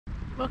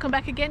Welcome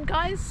back again,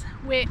 guys.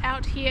 We're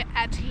out here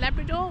at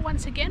Labrador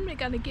once again. We're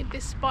going to give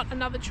this spot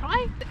another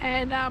try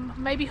and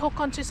maybe hook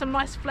onto some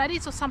nice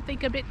flatties or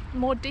something a bit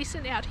more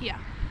decent out here.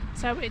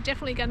 So we're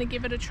definitely going to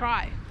give it a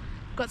try.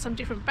 We've got some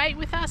different bait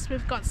with us.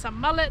 We've got some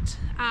mullet,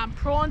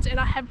 prawns, and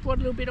I have brought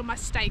a little bit of my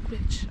steak,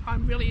 which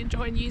I'm really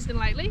enjoying using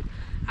lately.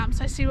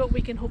 So see what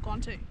we can hook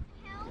onto.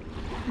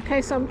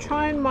 Okay, so I'm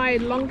trying my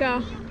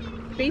longer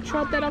beach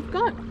rod that I've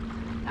got.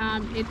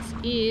 It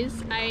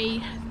is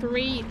a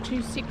 3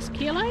 to 6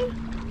 kilo.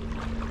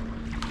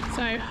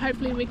 So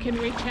hopefully we can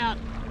reach out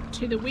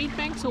to the weed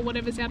banks or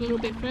whatever's out a little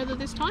bit further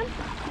this time.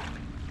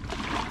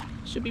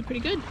 Should be pretty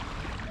good.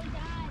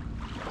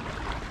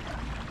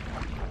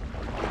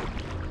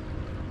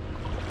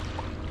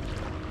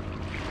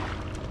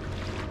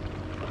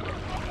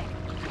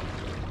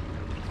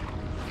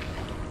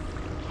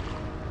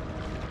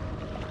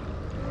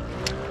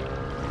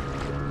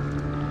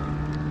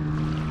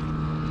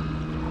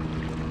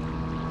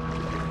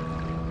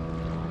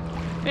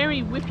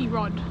 Very whippy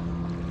rod.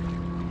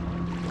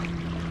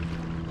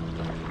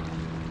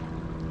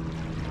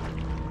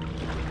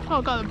 Oh,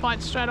 I got a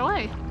bite straight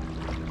away.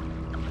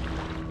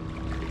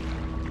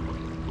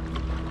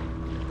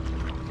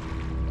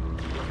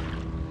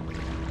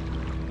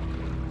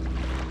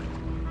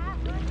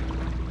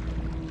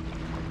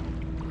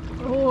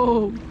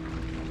 Oh,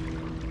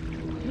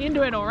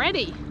 into it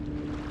already.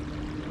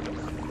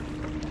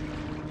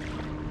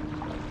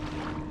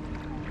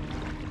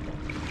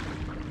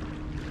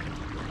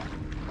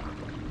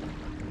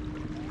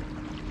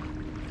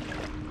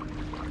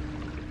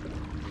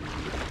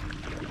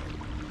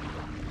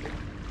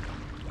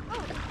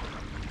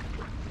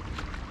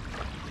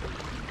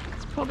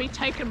 Probably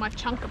taken my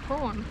chunk of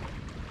prawn.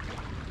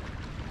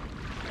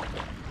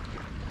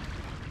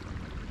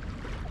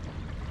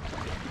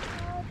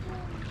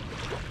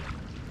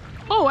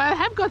 Oh, I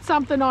have got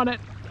something on it.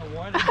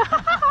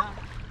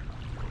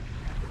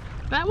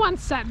 That one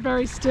sat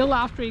very still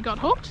after he got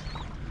hooked.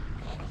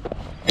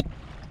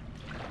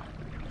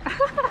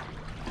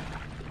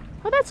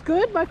 Oh, that's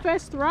good, my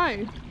first throw.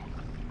 Hey,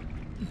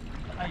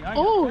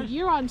 oh,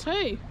 you're on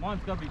too.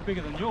 Mine's got to be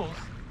bigger than yours.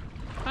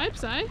 Hope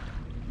so.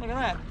 Look at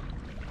that.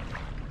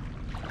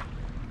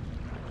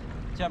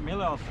 Jump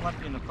Miller, I'll slap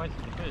you in the face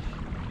with the fish.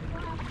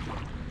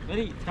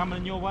 Betty, it's coming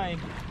in your way.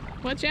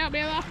 Watch out,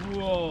 Bella.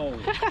 Whoa.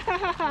 What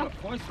a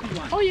feisty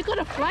one. Oh, you got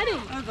a flatty.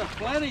 That's a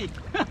flatty.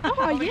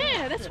 Oh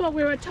yeah, that's what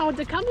we were told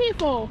to come here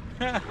for.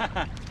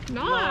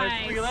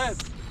 Nice. Look at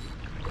that.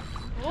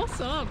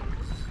 Awesome.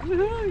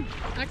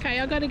 Okay,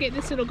 I've got to get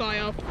this little guy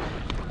off.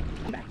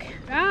 Back.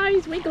 Ah,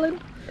 he's wiggling.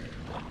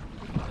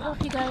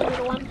 Off you go,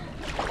 little one.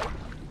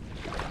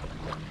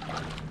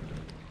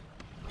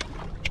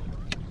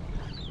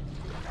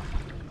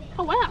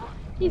 Oh wow,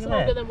 he's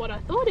longer than what I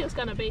thought he was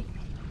going to be.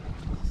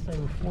 So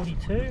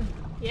 42.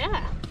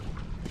 Yeah.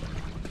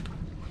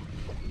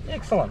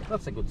 Excellent,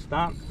 that's a good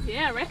start.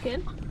 Yeah, I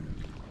reckon.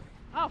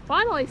 Oh,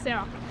 finally,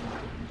 Sarah.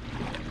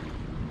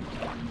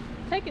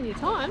 Taking your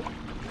time.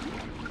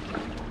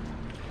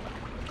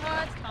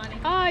 Oh, it's tiny.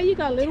 Oh, you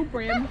got a little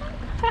brim.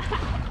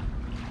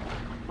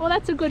 Well,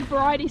 that's a good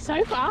variety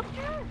so far.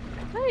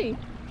 Hey. You want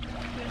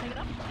to pick it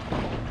up?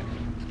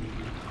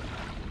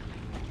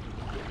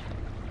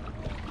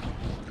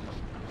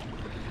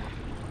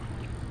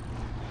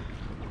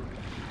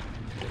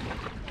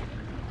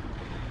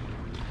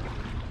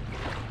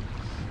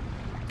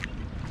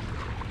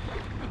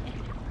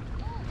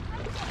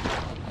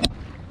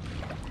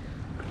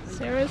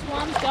 Sarah's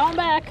one's going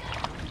back.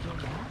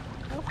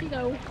 Off you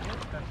go.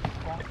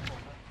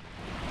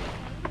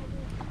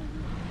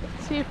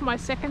 See if my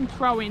second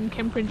throw-in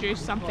can produce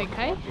something,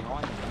 hey?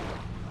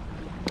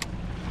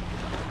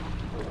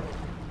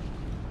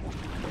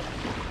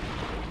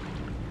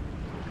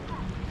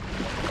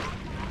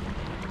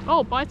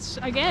 Oh, bites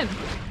again.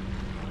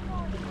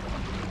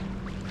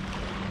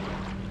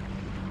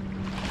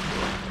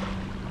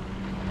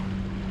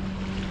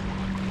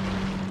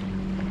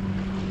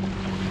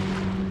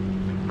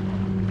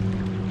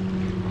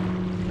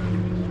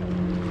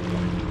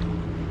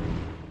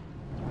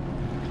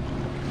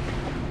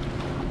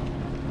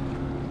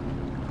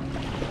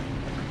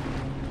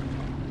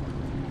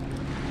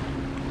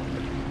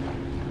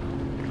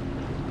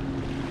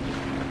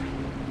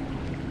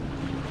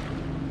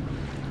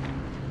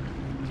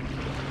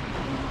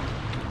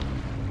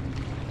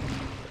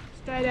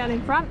 Straight out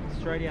in front?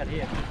 Straight out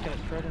here, just go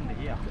straight into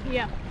here.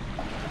 Yeah.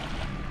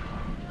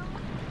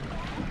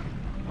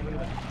 Oh, look at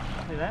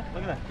that. See that?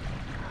 Look at that.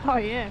 Oh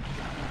yeah.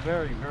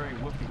 Very, very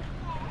whoopy.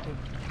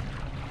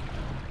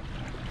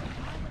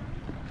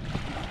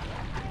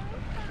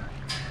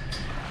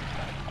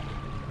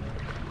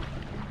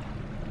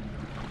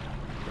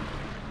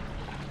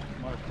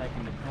 Might have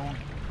taken the prawn.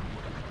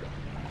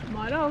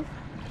 Might have.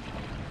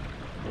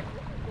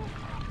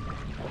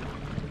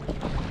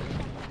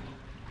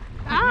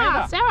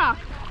 Ah, Sarah.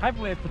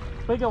 Hopefully it's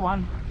a bigger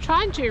one.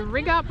 Trying to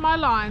rig up my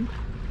line.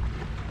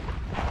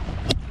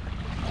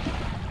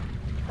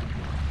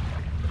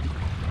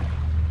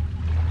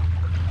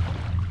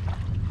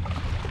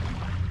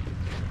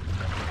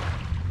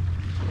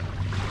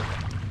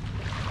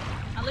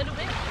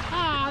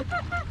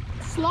 Oh,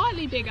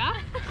 slightly bigger.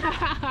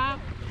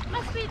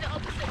 Must be the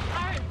opposite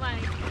current way.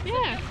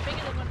 Yeah. It's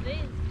bigger than what it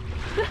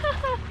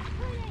is.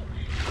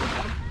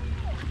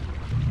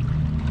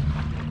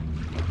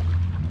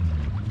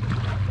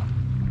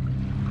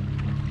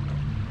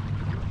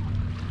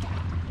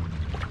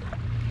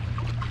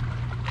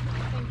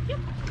 Thank you.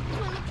 This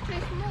one looks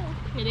too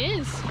small. It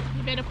is.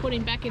 You better put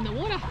him back in the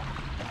water.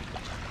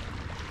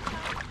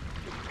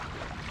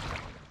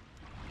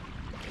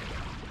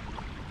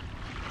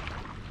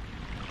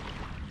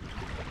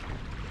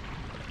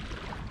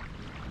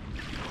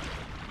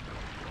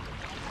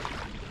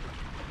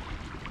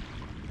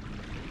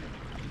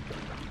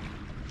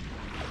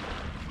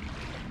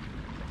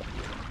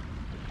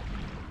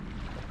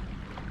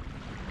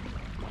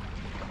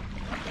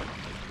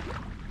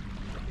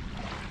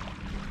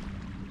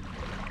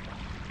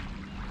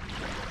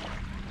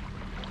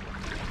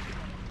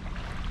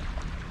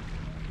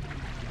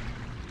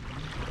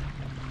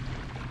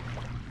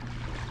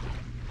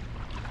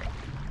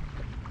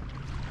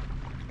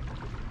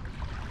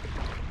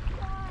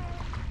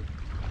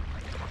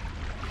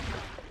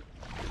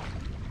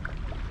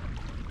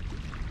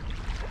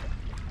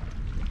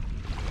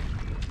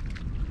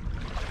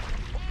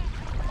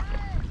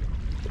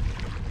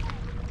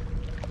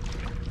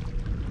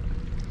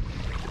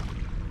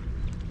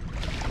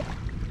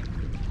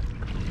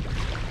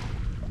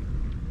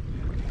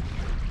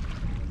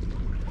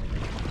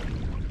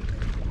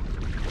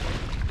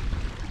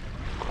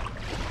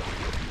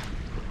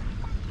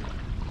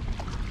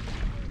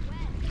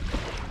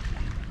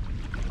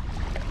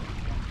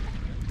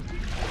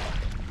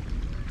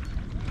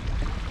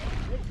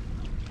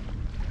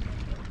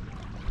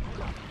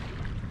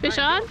 Fish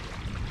on?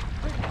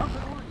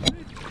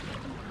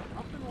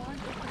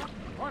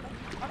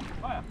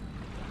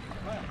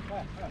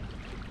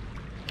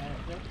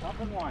 Up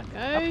and wind. Go,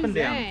 Up and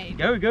down. Zane.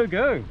 Go, go,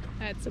 go.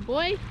 That's a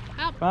boy.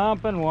 Up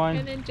Bump and and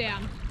wind. then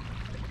down.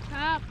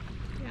 Up,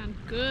 down.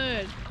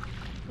 Good.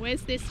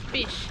 Where's this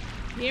fish?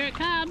 Here it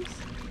comes.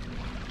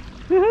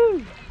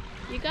 Woohoo!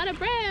 You got a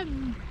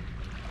brim.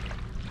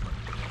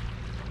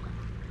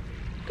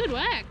 Good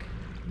work.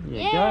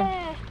 There you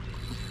go.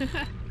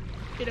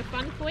 Bit of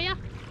fun for you.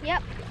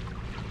 Yep.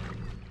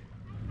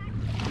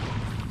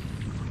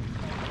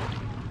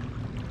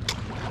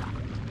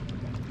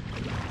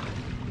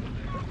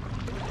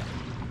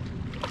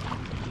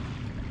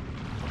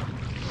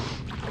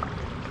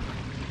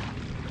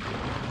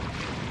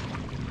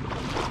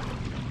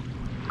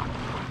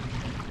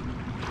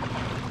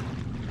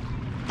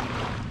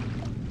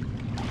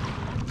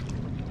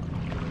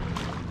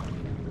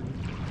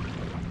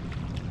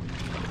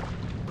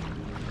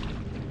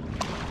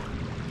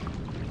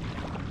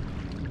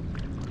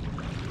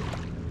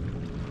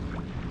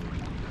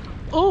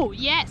 Oh,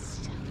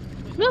 yes.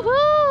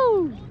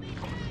 Woohoo!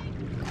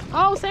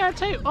 Oh, Sarah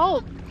too.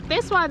 Oh,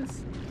 this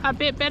one's a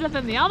bit better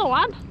than the other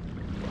one.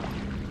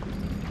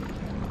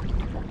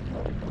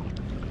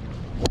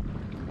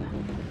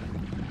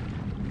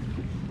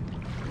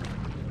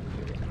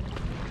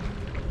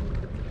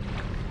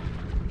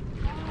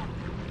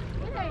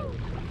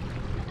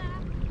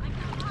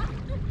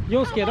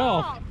 Yours get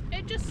off.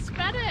 It just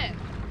spat it.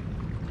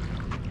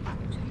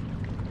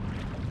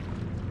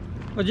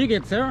 What'd you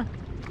get, Sarah?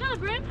 Another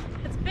brim.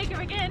 It's bigger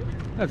again.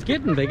 That's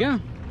getting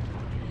bigger.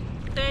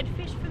 Third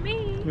fish for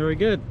me. Very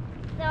good.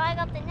 So I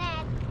got the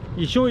net.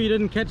 You sure you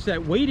didn't catch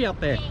that weed out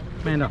there,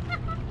 Amanda?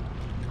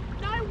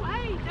 No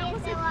way. That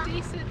was a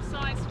decent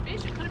sized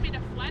fish. It could have been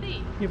a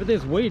flatty. Yeah, but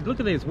there's weed. Look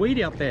at there's weed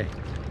out there.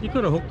 You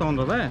could have hooked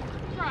onto that.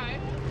 Bro,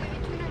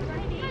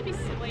 don't be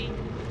silly.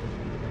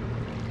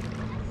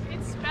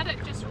 It spat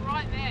it just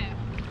right there.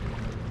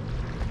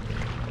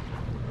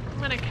 I'm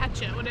going to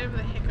catch it, whatever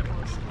the heck it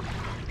was.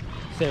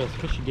 Sarah's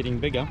fish are getting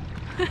bigger.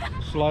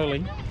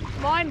 Slowly.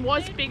 Mine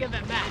was bigger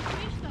than that.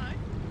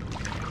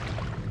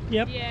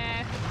 Yep.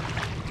 Yeah.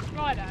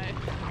 Righto.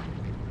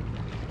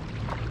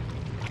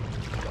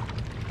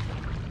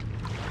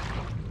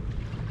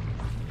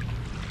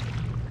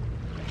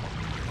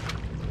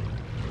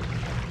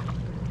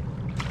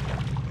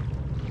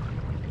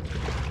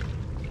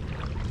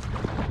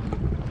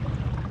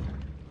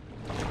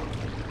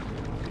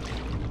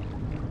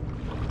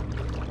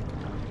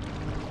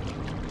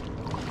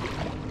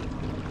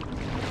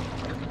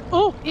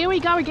 Oh, here we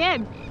go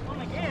again.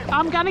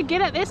 I'm gonna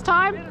get it this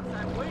time.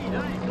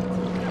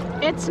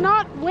 It's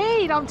not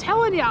weed, I'm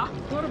telling ya.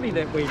 It's gotta be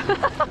that weed.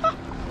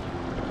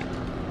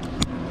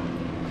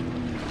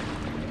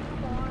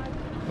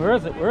 Where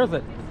is it? Where is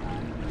it?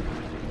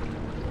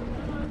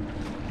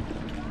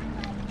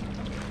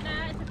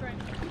 Nah, it's a brim.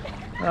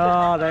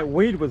 Oh, that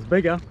weed was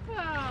bigger.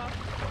 Oh,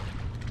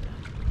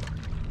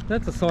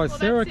 That's the size Well,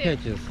 Sarah that's it.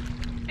 catches.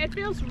 it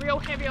feels real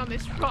heavy on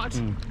this rod.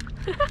 Mm.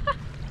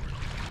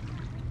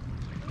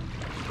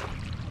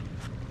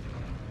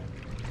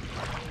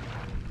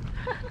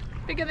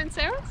 Bigger than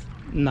Sarah's?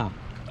 No.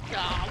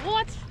 Oh,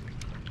 what?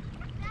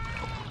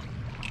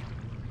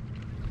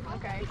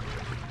 Okay.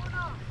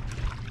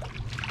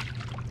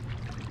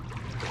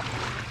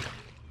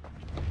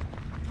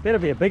 Better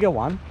be a bigger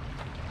one.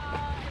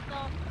 It's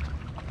off.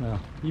 Well,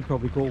 you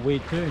probably caught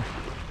weird too.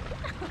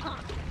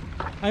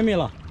 Hey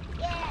Mila.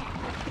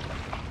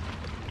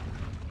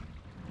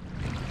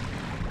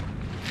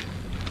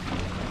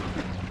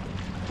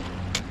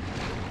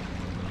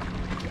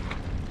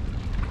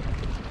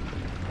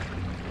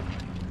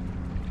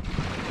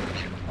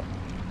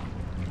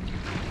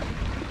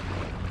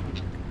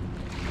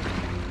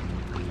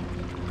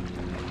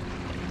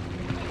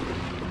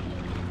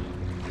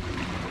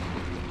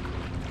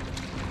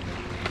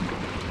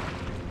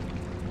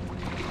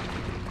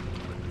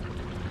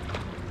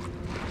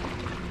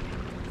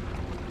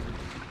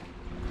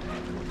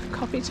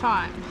 Coffee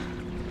time.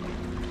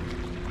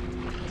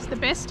 It's the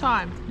best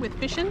time with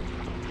fishing.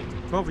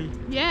 Coffee.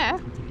 Yeah.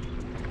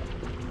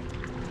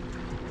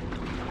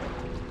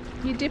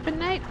 You dipping,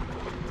 Nate?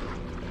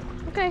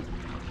 Okay.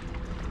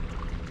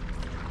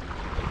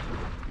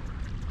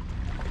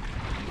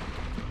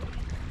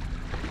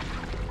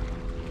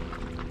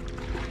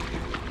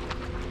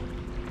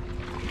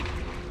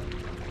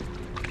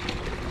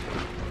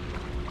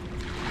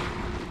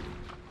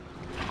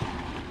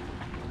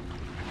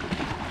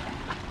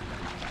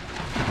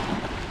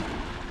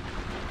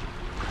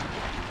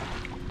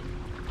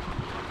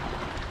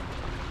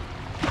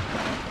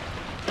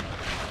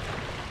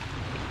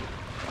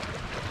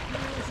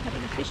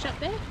 Fish up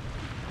there,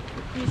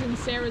 using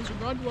Sarah's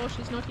rod while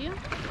she's not here.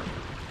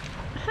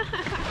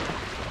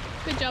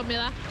 Good job,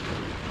 Miller.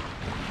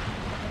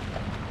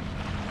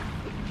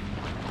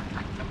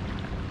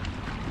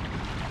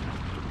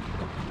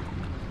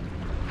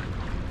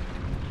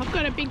 I've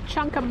got a big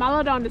chunk of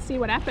mullet on to see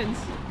what happens.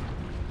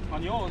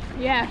 On yours?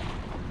 Yeah.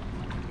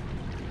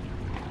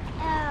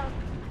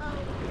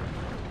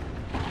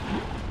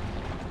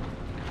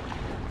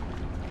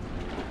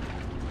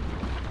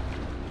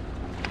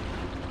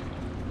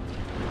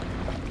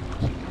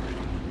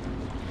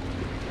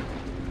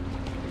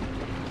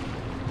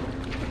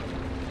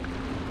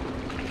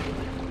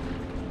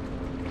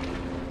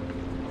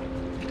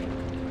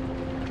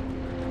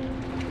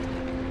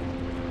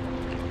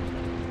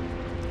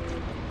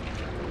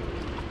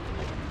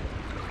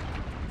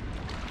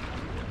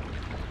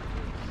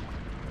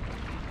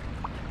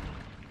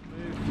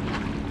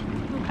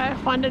 Okay,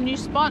 find a new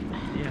spot.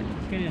 Yeah,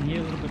 let's get in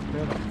here a little bit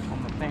further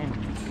on the fan.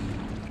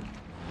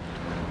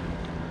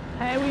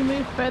 Okay, we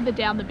move further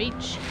down the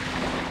beach.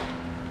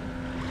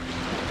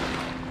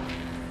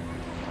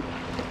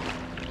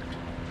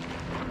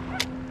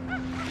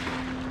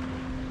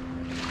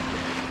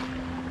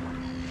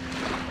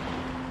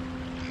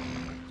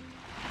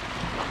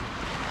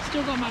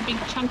 Still got my big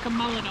chunk of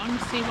mullet on,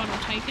 see what'll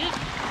take it.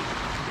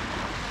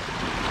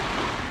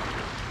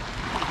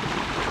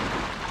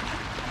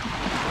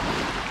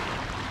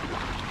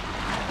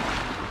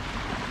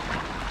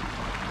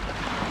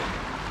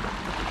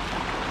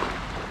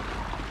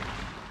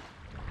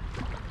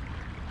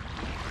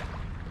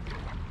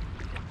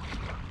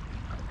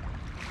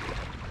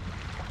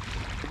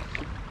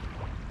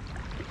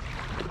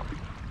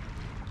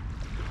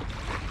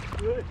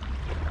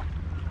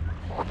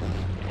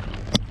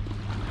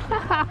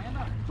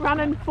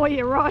 Running for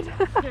your rod.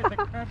 Get the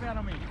crap out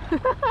of me.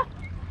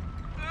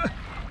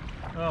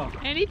 Oh.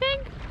 Anything?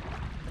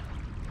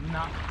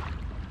 No.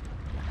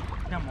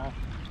 Come on.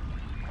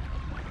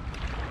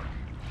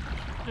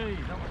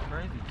 Jeez, that was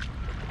crazy.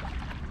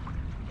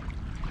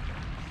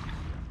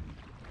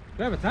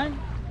 Grab it, Tane.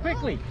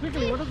 Quickly,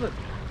 quickly, what is it?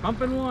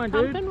 Pump and wind,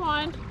 dude. Pump and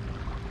wind.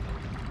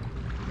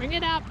 Bring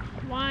it up.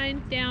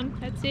 Wind down.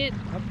 That's it.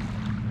 Up.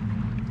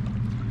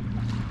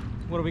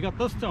 What have we got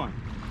this time?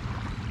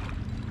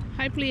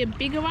 Hopefully a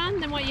bigger one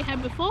than what you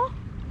had before.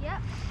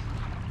 Yep.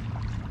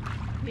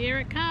 Here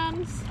it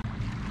comes.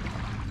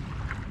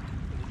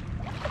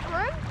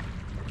 Brim?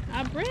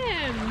 A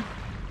brim.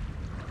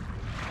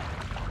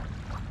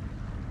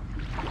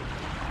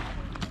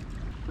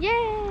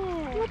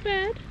 Yeah. Not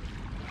bad.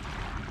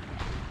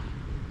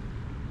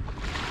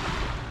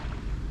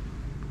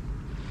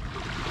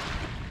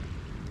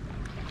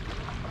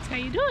 That's how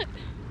you do it.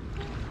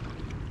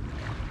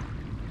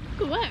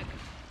 Good work.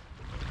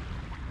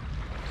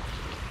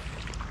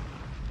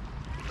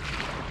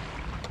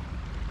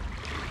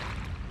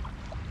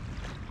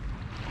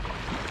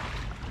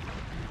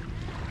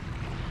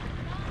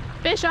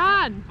 Fish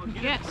on!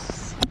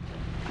 Yes.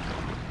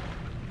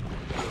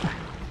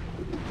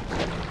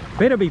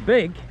 Better be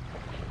big.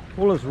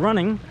 All this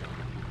running.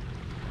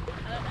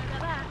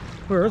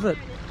 Where is it?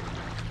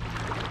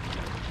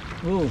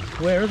 Oh,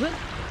 where is it?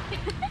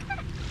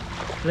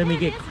 Let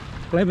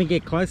me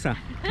get closer.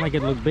 Make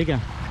it look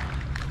bigger.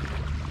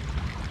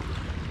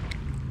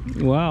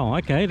 Wow,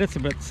 okay, that's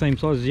about the same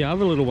size as the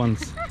other little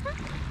ones.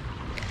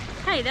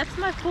 Hey, that's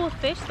my fourth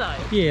fish though.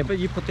 Yeah, but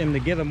you put them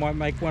together might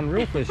make one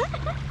real fish.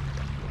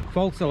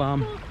 False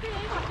alarm.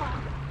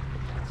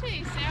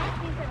 Gee, Sarah.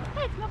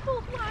 Hey, it's my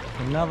fourth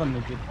one. Another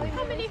midget.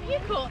 How many have you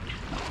caught?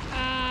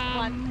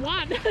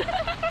 One.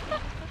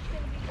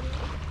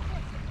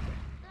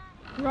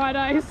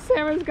 Righto,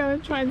 Sarah's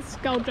going to try and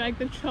skull drag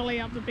the trolley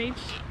up the beach.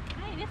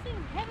 Hey, this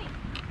thing's heavy.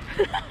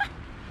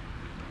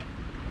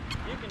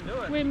 You can do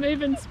it. We're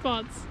moving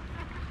spots.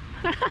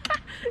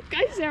 Go,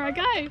 Sarah,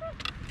 go.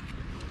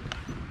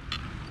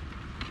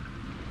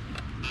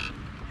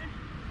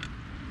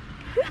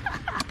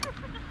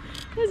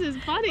 This is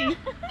funny.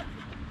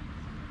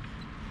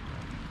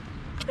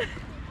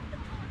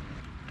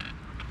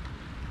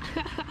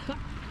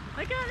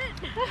 I got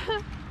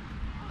it.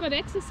 Good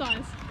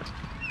exercise.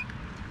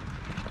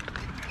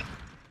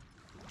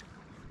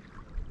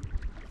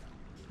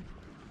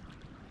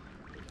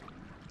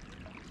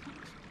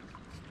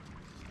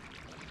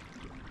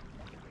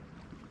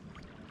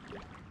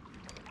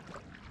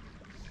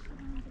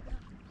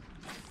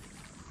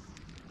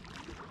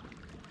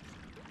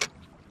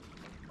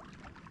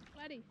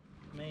 Laddie,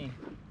 Me.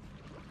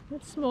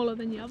 that's smaller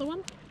than the other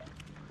one.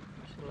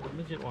 It's a little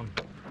midget one.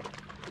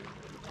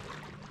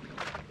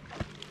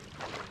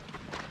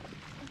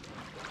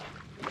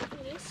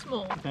 It is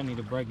small. Don't need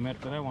a brake mat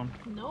for that one.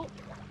 Nope.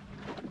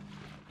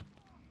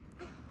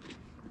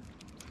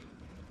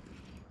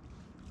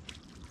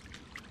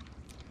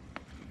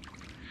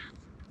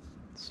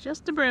 It's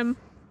just a brim.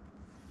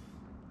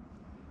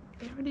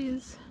 There it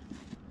is.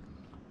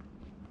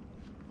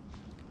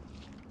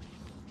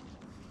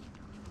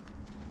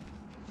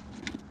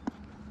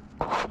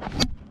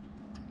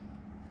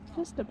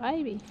 Just a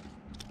baby.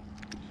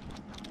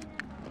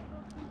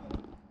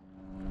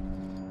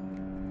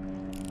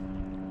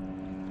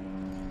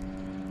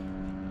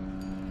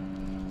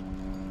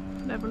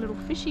 Have a little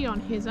fishy on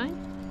his, eh?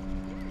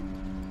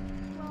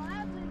 Well, I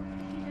have little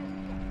fishies.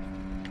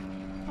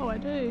 Oh, I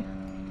do.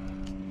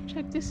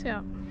 Check this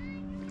out.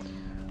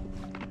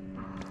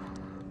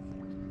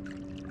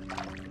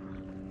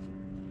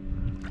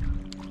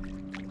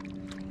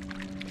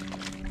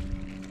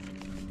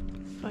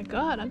 My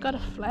God, I got a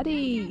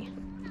flatty.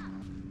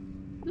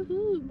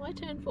 Woohoo! My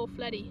turn for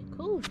flatty.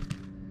 Cool.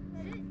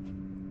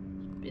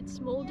 Bit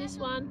small this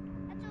one.